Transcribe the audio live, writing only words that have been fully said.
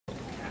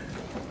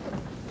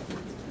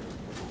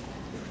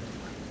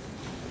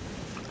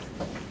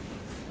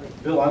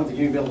Bill, I don't think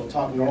you're going to be able to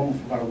talk normal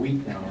for about a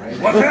week now, right?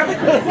 What's happening?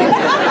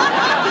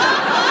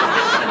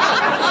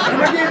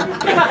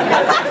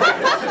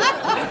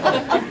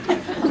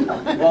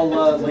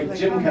 Well, like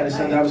Jim kind of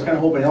said, I was kind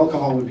of hoping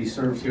alcohol would be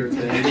served here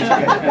today. You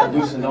guys kind of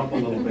loosen up a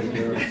little bit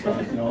here,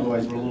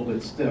 otherwise we're a little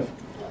bit stiff.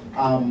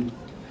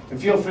 And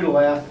feel free to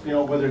laugh,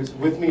 whether it's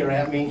with me or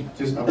at me.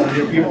 Just I want to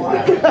hear people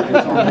laugh.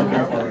 That's all I'm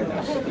looking for right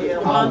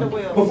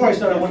now. Before I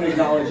start, I want to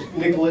acknowledge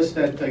Nicholas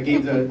that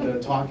gave the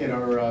talk at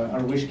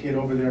our Wish Kid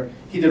over there.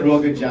 He did a real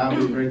good job. It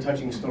was a very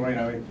touching story,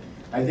 and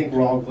I think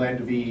we're all glad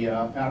to be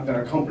that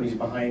our company's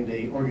behind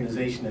an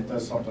organization that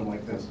does something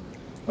like this.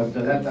 But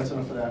that's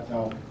enough of that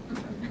now.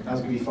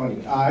 That's going to be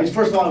funny.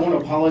 First of all, I want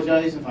to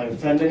apologize if I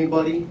offend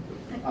anybody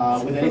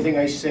with anything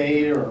I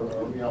say or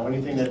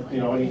anything that,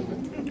 any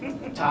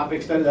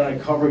topics that I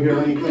cover here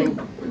or anything.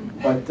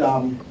 But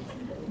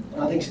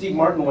I think Steve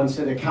Martin once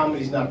said that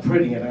comedy's not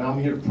pretty, and I'm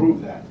here to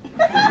prove that.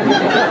 I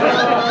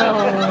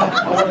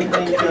want to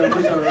thank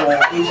these are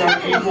HR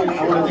people. I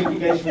want to thank you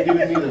guys for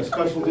giving me the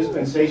special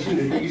dispensation.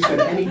 You said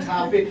any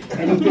topic,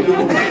 anything I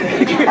want to say.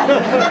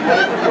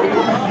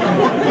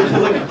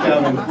 Look at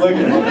Kevin. Look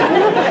at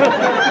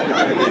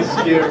him. He's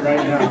scared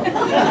right now.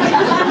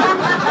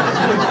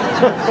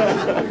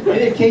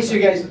 In case you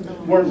guys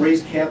weren't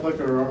raised Catholic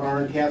or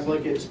aren't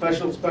Catholic, it's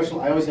special.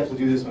 I always have to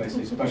do this when I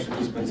say special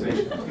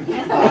dispensation.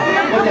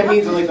 What that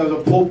means is like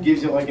the Pope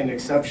gives you like an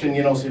exception, so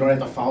you don't have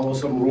to follow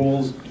some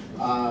rules.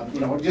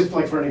 Just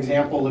like for an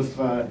example, if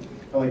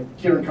like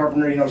Karen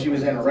Carpenter, she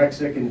was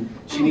anorexic and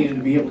she needed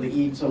to be able to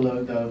eat, so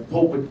the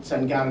Pope would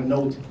send God a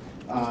note.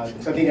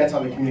 So I think that's how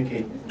they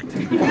communicate.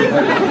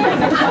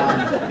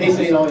 They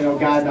say,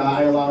 God,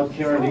 I allowed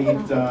Karen to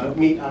eat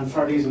meat on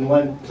Fridays and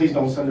Lent. Please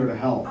don't send her to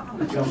hell.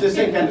 It's the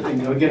same kind of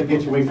thing.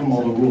 Get you away from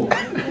all the rules.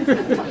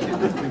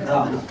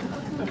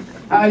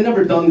 I've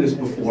never done this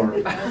before.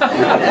 I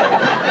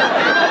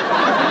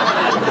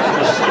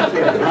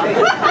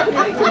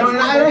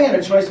had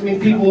a choice. I mean,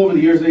 people over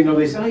the years, they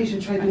say, oh, you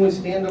should try doing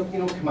stand-up,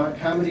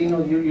 comedy.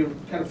 You're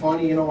kind of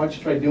funny. Why don't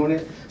you try doing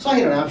it? So I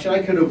had an option.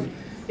 I could have.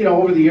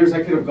 Over the years,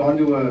 I could have gone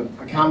to a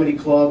comedy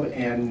club,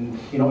 and,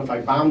 if I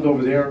bombed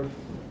over there,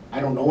 I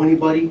don't know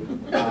anybody.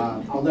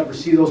 I'll never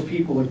see those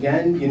people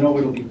again.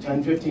 It'll be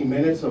 10, 15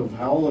 minutes of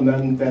hell, and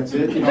then that's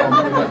it.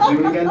 I'll never have to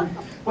do it again.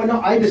 But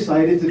no, I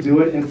decided to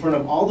do it in front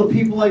of all the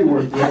people I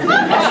worked with.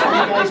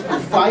 I guys for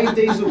 5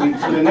 days a week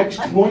for the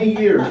next 20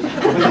 years.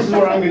 But this is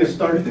where I'm going to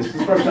start this. This is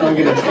the first time I'm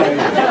going to try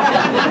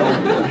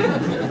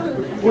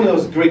it. One of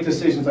those great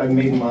decisions I've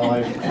made in my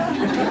life.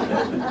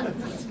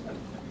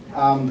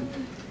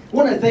 I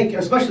want to thank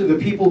especially the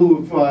people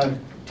who have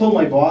told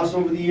my boss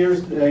over the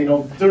years,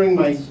 during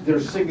their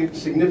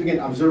significant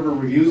observer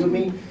reviews of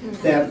me,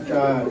 that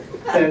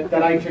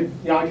I could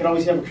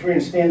always have a career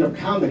in stand-up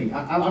comedy.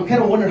 I'm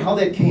kind of wondering how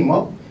that came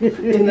up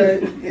in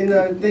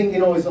the thing.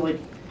 Is it like,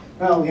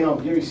 well,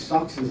 Gary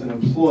sucks as an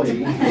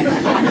employee. Kind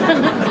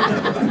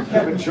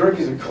of a jerk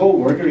as a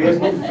co-worker. He has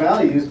no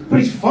values, but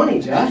he's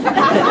funny, Jeff.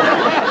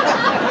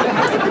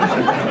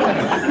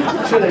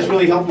 I'm sure that's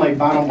really helped my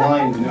bottom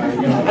line.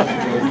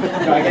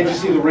 I can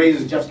just see the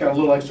raises. Jeff's got a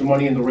little extra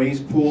money in the raise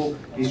pool.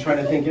 He's trying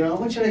to think,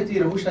 what should I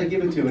do? Who should I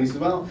give it to? And he says,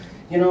 well,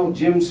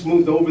 Jim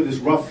smoothed over this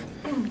rough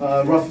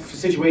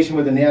situation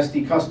with a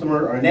nasty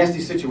customer, or a nasty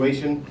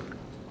situation.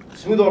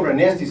 Smooth over a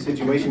nasty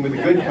situation with a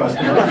good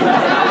customer.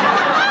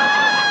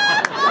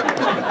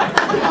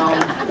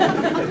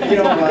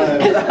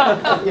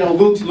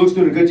 Luke's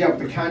doing a good job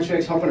with the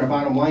contracts, helping our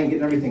bottom line,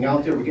 getting everything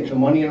out there. We're getting the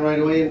money in right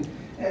away,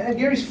 and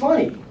Gary's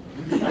funny.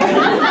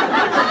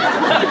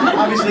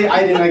 Obviously,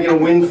 I did not get a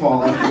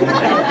windfall after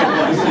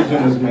that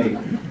decision was made.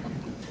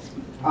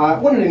 I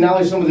wanted to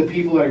acknowledge some of the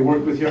people that I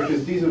work with here,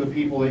 because these are the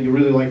people that you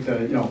really like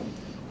to,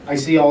 I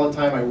see all the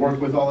time, I work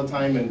with all the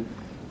time, and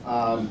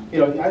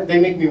they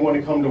make me want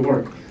to come to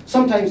work.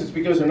 Sometimes it's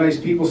because they're nice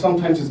people.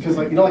 Sometimes it's because,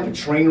 like a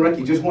train wreck,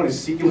 you just want to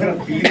see, you want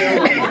to be there.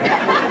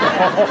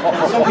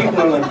 Some people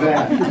are like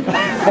that.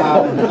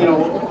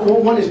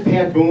 One is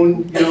Pat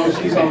Boone.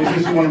 She's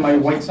one of my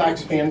White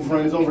Sox fan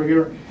friends over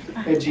here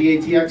at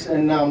GATX,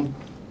 and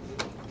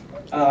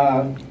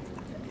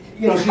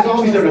she's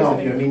always there to help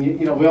you. I mean,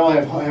 we all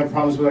have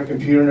problems with our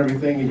computer and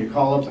everything, and you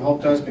call up the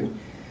help desk, and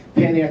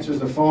Pat answers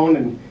the phone,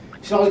 and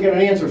she's always got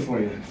an answer for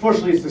you.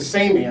 Fortunately, it's the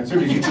same answer.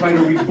 Did you try to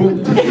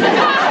reboot?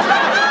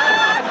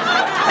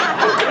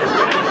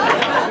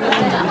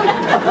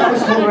 I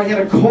was told her I had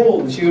a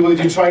cold, and she said, well,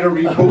 did you try to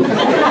reboot?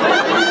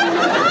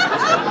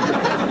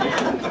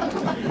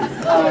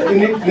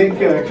 Nick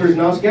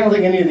Krasnowski, I don't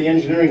think any of the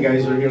engineering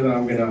guys are here that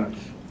I'm going to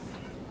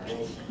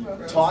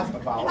talk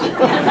about.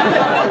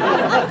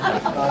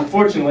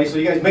 Unfortunately, so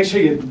you guys make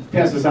sure you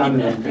pass this on to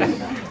them,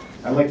 because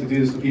I like to do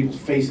this to people's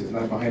faces,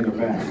 not behind their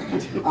back.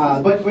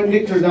 But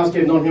Nick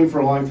Krasnowski, I've known him for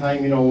a long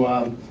time,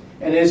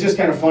 and it's just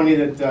kind of funny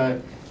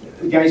that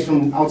guys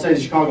from outside the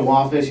Chicago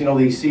office,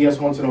 they see us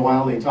once in a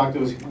while, they talk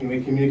to us,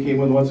 we communicate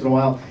with them once in a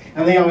while,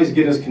 and they always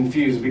get us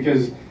confused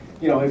because,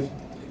 if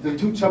they're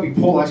two chubby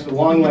Polacks with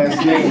long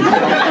last names,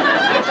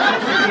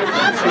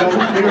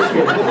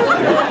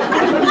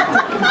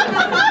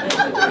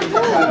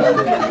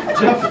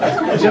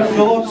 Jeff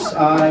Phillips,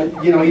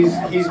 you know,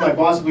 he's my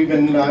boss. I've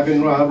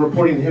been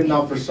reporting to him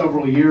now for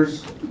several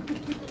years.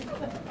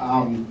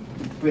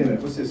 Wait a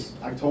minute, what's this?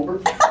 October?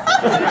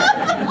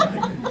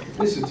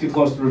 This is too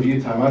close to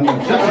review time. I'm not.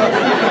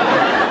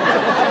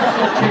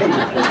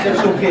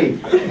 That's okay.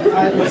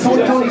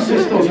 Tony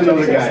Sisto's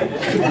another guy.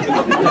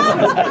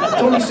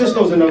 Tony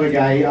Sisto's another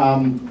guy. You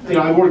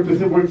know, I worked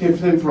with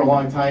him for a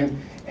long time,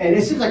 and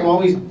it seems like I'm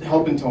always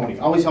helping Tony,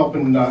 always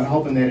helping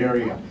that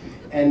area.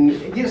 And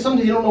you know,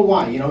 sometimes you don't know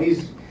why. You know,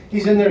 he's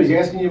in there, he's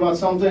asking you about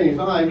something, and you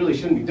thought, oh, I really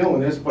shouldn't be doing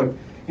this, but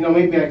you know,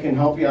 maybe I can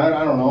help you.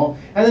 I don't know.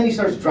 And then he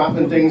starts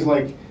dropping things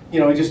like, you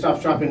know, he just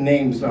stops dropping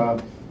names.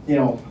 You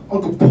know,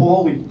 Uncle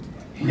Paulie.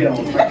 You know,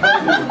 my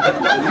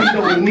cousin,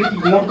 Vito and Nicky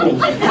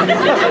Knuckles. I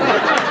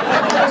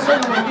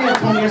said, yeah,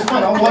 Tony, it's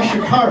fine. I'll wash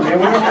your car, man.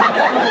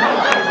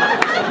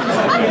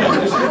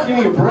 Just give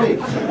me a break.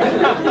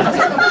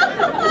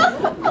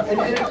 And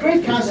a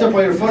great concept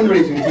by your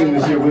fundraising team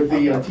this year with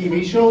the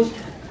TV shows.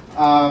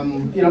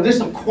 You know, there's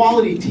some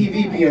quality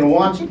TV being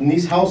watched in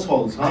these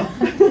households, huh?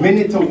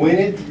 Minute to Win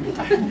It.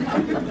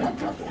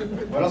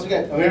 What else we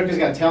got? America's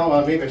Got Talent.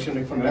 Well, maybe I shouldn't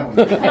make fun of that one.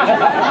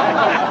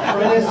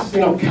 Apprentice,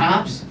 you know,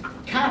 Cops.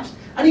 Cops.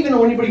 I don't even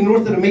know anybody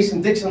north of the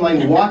Mason-Dixon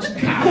line watched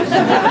Cops.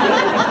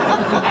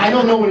 I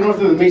don't know when north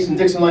of the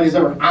Mason-Dixon line is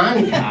ever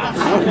on Cops.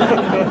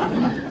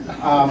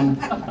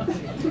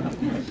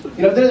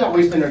 You know, they're not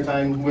wasting their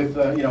time with,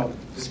 you know,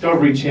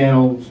 Discovery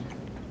Channel,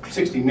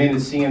 60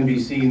 Minutes,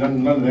 CNBC,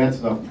 none of that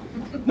stuff.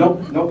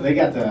 Nope, they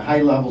got the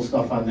high-level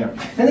stuff on there.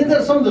 And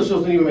then some of those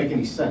shows don't even make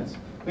any sense.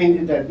 I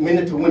mean, that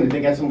Minute to Win It, they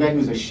got some guy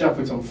who's a chef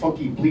with some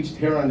funky bleached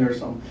hair on there or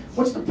something.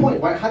 What's the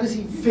point? How does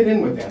he fit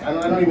in with that?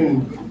 I don't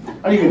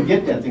even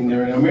get that thing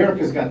there. And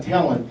America's Got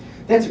Talent,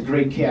 that's a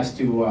great cast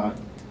to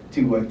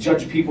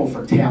judge people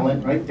for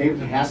talent, right?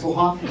 David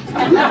Hasselhoff.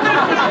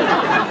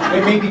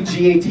 And maybe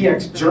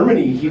GATX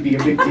Germany, he'd be a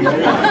big deal.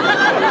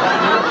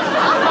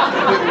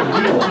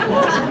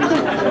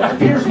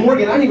 Piers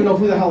Morgan, I don't even know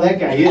who the hell that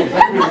guy is. I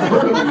haven't even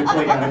heard of him until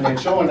I got on that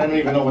show, and I don't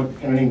even know what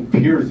kind of name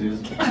Piers is.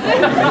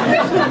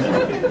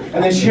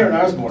 And then Sharon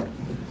Osbourne.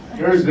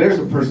 There's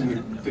a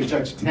person to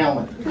judge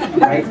talent,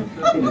 right?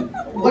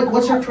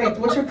 What's her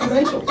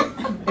credentials?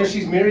 And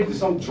she's married to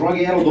some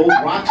drug-addled old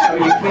rock star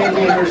you can't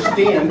even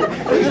understand.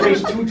 She's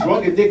raised 2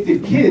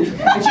 drug-addicted kids,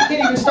 and she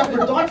can't even stop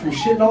her dog from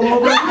shitting all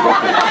over her.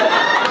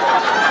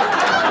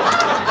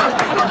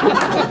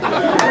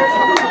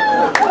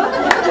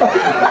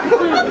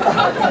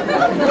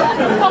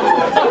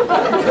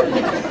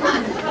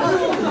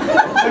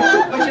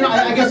 But you know,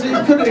 I guess it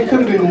could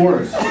have been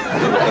worse. It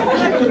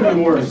could have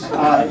been worse.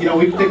 You know,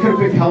 they could have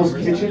picked Hell's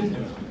Kitchen.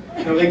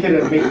 You know, they could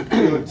have made,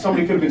 you know,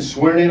 somebody could have been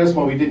swearing at us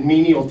while we did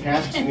menial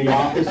tasks in the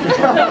office.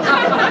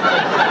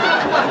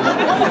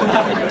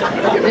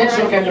 That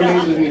show kind of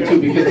amazes me too,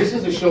 because this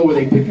is a show where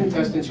they pick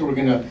contestants who are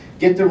going to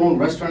get their own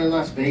restaurant in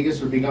Las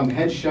Vegas or become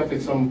head chef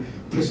at some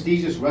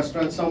prestigious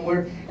restaurant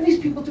somewhere, and these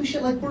people do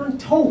shit like burn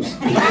toast.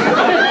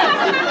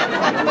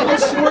 I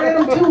swear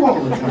at them too all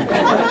the time.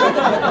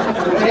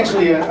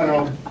 Actually, I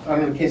don't know,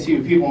 can't see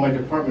the people in my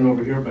department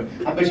over here, but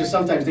I bet you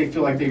sometimes they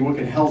feel like they work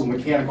at Hell's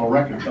Mechanical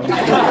Record, don't they?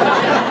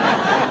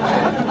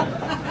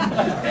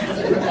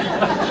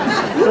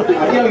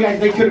 You know, guys,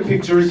 they could have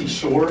picked Jersey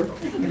Shore.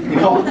 You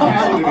know,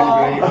 that would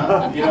have been great,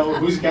 huh? You know,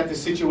 who's got the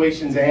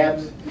situation's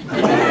abs?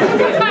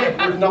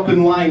 We're up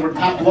in line, we're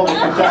top level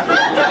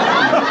contestants.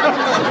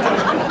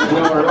 You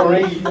know, or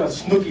any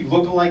Snooki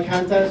look-alike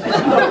contest.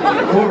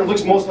 Whoever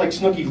looks most like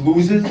Snooki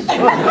loses.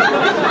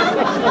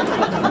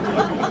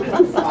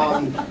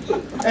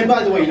 And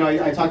by the way, you know,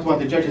 I talked about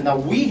the judges. Now,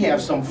 we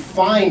have some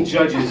fine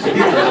judges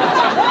here.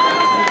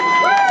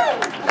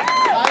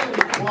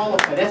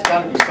 That's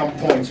got to be some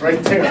points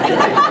right there.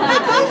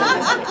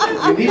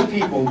 I mean, these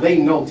people, they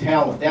know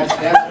talent. That's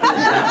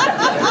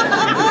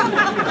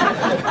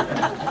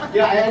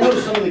yeah, I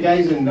noticed some of the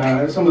guys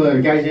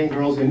and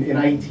girls in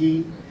IT.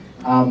 You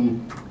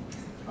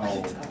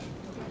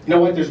know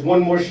what? There's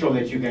one more show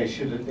that you guys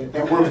should have,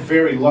 that we're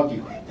very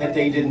lucky that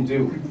they didn't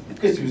do,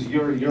 because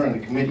you're on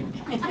the committee.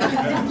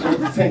 So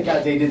thank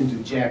God they didn't do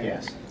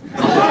Jackass.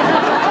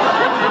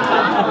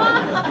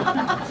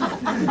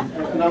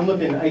 And I'm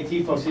looking at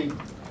IT folks. See,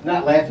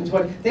 not laughing too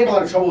much. They have a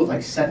lot of trouble with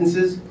like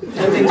sentences and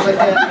things like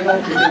that, you know,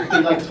 because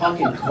they like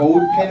talking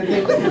code kind of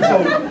thing.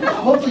 So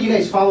hopefully you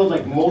guys followed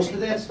like most of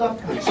that stuff.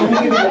 So let me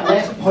give you that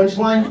last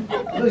punchline.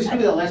 Please give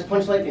me that last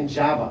punchline in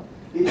Java.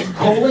 It's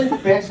colon,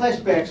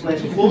 backslash,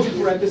 backslash, close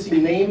parenthesis,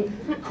 name,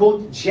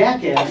 quote,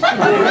 jackass.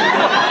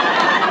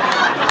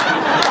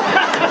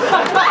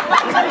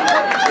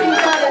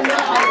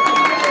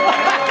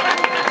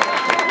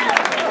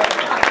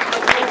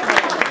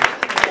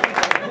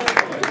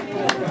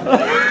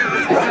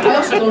 I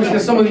also noticed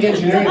that some of the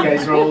engineering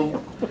guys are all,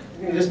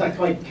 you know, just not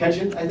quite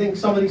catching. I think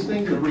some of these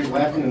things, everybody's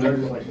laughing and they're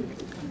just like,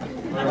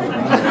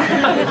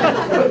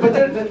 but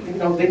you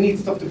know, they need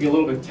stuff to be a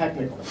little bit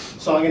technical.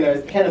 So I'm going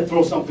to kind of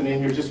throw something in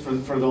here just for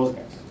those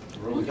guys.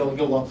 Really,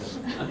 you'll love this.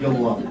 You'll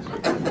love it.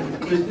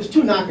 There's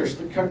two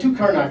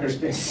car knockers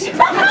things.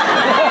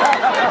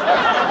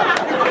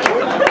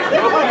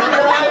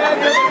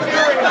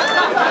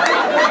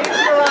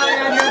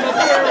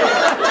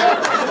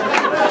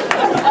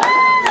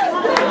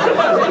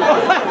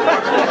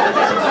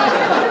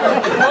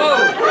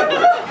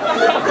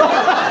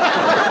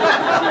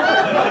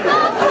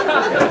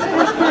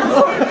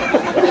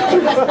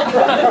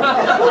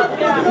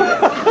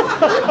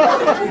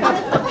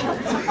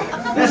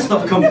 That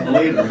stuff comes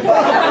later.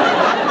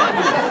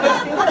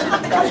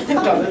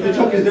 No, the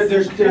joke is that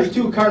there's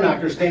two car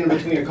knockers standing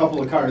between a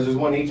couple of cars. There's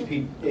one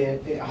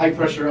high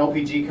pressure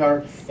LPG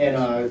car and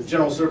a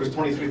general service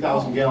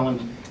 23,000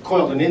 gallon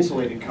coiled and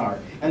insulated car.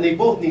 And they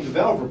both need the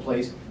valve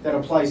replaced that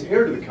applies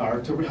air to the car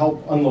to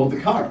help unload the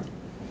car.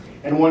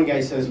 And one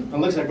guy says, it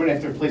looks like we're going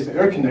to have to replace the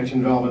air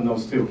connection valve in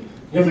those two.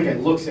 The other guy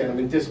looks at him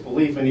in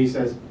disbelief and he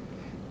says,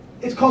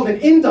 "It's called an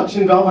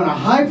induction valve on a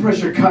high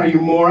pressure car, you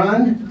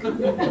moron."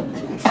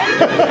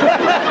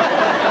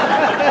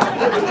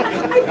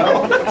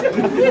 No?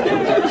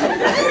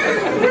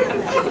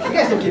 You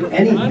guys don't get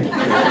anything.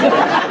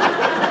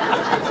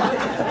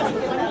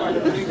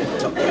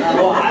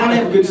 Well, I don't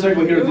have a good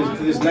segue here to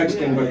this next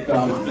thing, but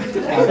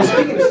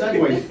speaking of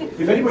segues,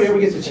 if anybody ever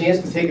gets a chance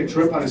to take a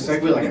trip on a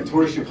Segway, like a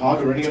tour of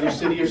Chicago or any other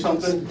city or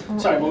something,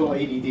 sorry, I'm a little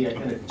ADD, I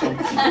kind of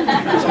jump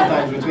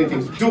sometimes between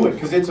things. Do it,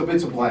 because it's a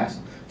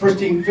blast. First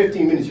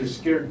 15 minutes, you're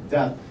scared to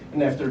death,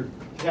 and after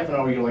half an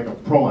hour, you're like a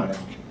pro on it.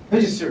 I'm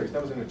just serious.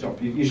 That wasn't a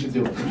joke. You should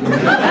do it.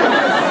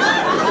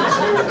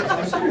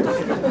 I'm serious.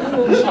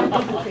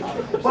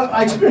 Well,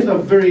 I experienced a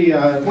very,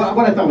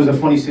 what I thought was a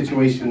funny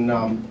situation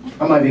on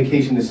my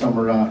vacation this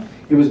summer.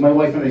 It was my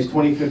wife and I's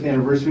 25th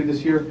anniversary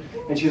this year,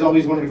 and she's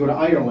always wanted to go to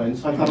Ireland,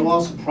 so I thought, well,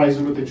 I'll surprise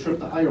her with a trip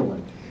to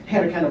Ireland.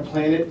 Had to kind of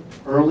plan it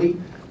early,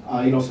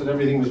 so that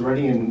everything was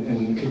ready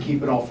and could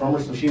keep it all from her,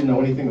 so she didn't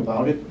know anything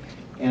about it.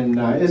 And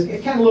it's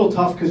kind of a little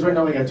tough because right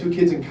now I got 2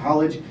 kids in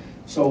college,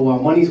 so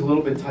money's a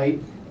little bit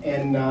tight.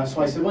 And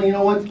so I said, well, you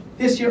know what?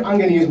 This year I'm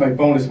going to use my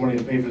bonus money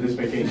to pay for this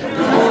vacation.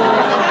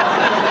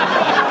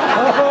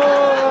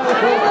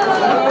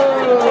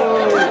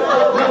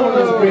 Not one of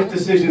those great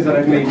decisions that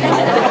I've made.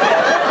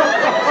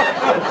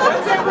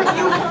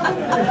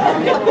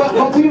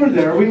 Well, we were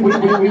there. We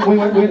went to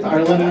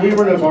Ireland, and we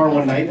were in a bar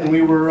one night, and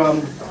we were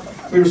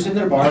sitting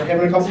in a bar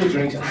having a couple of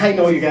drinks. I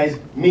know, you guys,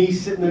 me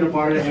sitting in a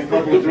bar having a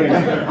couple of drinks.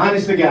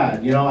 Honest to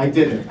God, you know, I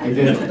did it.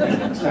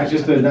 It's not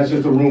just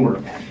a rumor.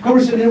 And we're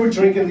sitting there, we're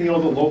drinking, you know,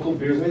 the local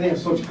beers. I mean, they have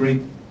such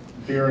great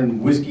beer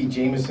and whiskey,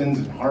 Jameson's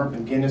and Harp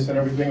and Guinness and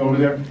everything over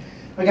there.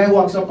 A guy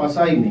walks up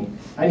beside me.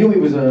 I knew he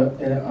was a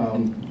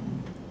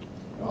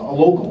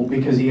local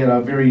because he had a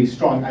very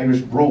strong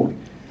Irish brogue.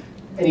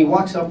 And he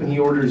walks up and he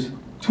orders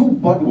 2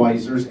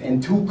 Budweisers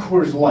and 2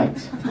 Coors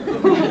Lights. What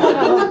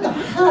the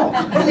hell?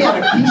 What do they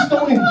have, a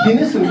Keystone and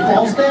Guinness and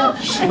Falstaff?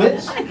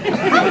 Schlitz?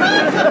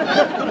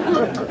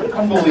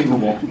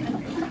 Unbelievable.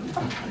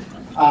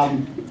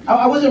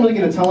 I wasn't really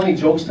going to tell any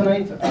jokes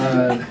tonight,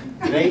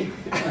 today.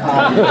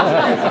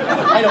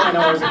 I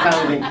know, it was a kind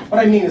of thing. What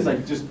I mean is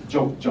like just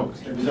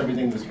jokes. It was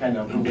everything was kind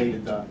of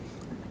related to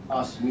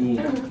us, me,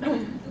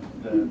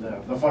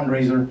 the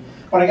fundraiser.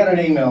 But I got an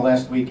email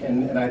last week,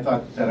 and I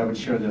thought that I would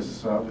share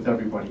this with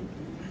everybody.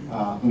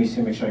 Let me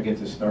see, make sure I get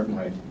this starting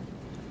right.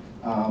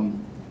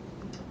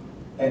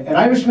 An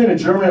Irishman, a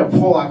German, and a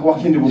Polak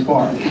walk into a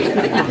bar. I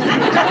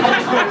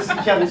just wanted to see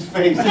Kevin's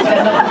face.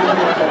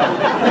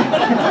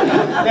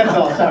 That's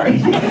all,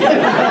 sorry.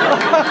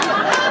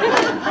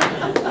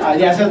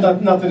 Yes, it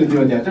has nothing to do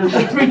with that. There's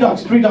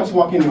 3 ducks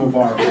walk into a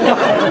bar.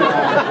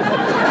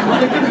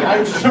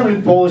 Irish, German,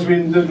 and Polish, I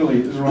mean,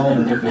 literally, is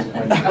relevant at this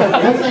point.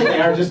 Let's say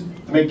they are just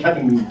to make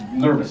Kevin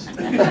nervous.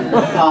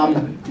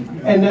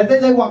 And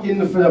they walk in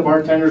for the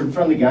bartender,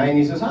 friendly guy, and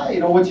he says, "Hi, you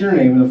know, what's your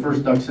name?" And the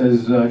first duck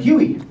says,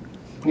 "Huey."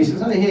 And he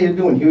says, "Hey, how you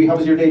doing, Huey? How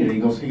was your day today?" He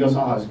goes,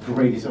 "Oh, it's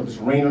great." He said, "It was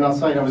raining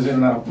outside. I was in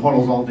and out of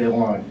puddles all day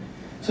long."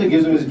 So he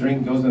gives him his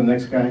drink, goes to the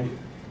next guy.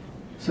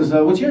 Says,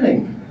 "What's your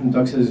name?" And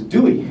Duck says,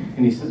 "Dewey."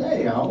 And he says,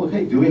 "Hey,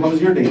 okay, Dewey, how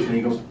was your day today?"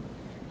 He goes,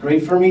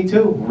 "Great for me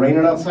too.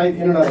 Raining outside,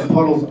 in and out of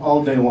puddles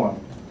all day long."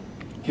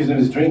 Gives him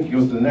his drink, he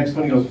goes to the next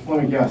one, he goes, "Let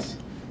me guess,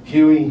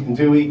 Huey and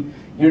Dewey,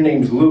 your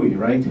name's Louie,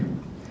 right?"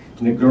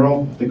 And the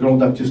girl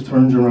duck just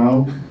turns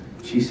around.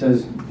 She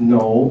says,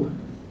 "No,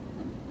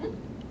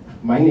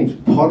 my name's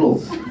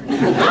Puddles."